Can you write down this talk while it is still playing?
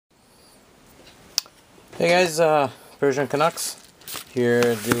Hey guys, Persian Canucks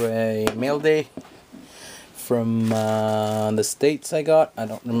here. Do a mail day from the States. I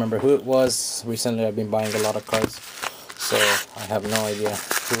don't remember who it was. Recently I've been buying a lot of cards, so I have no idea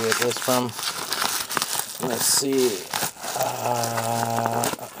who it is from. Let's see.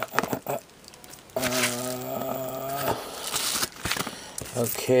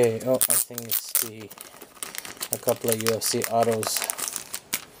 Okay, oh, I think it's a couple of UFC autos.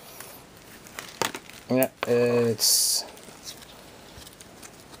 Yeah, it's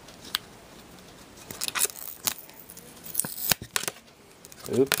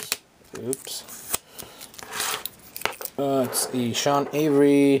oops. It's the Sean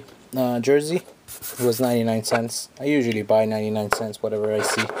Avery jersey. It was 99 cents. I usually buy 99 cents, whatever I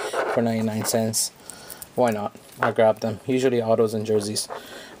see for 99 cents. Why not? I grab them. Usually autos and jerseys.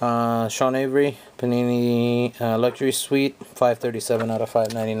 Sean Avery, Panini Luxury Suite, 537 out of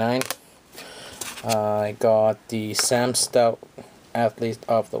 599. I got the Sam Stout Athlete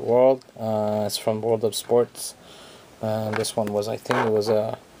of the World. It's from World of Sports. This one was, I think it was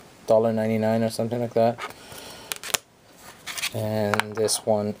 $1.99 or something like that. And this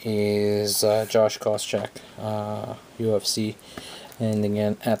one is Josh Koscheck, UFC, and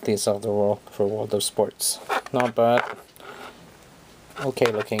again Athletes of the World for World of Sports. Not bad.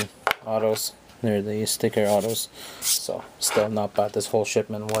 Okay looking autos. They're the sticker autos, so still not bad. This whole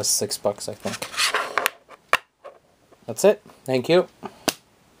shipment was $6, I think. That's it. Thank you.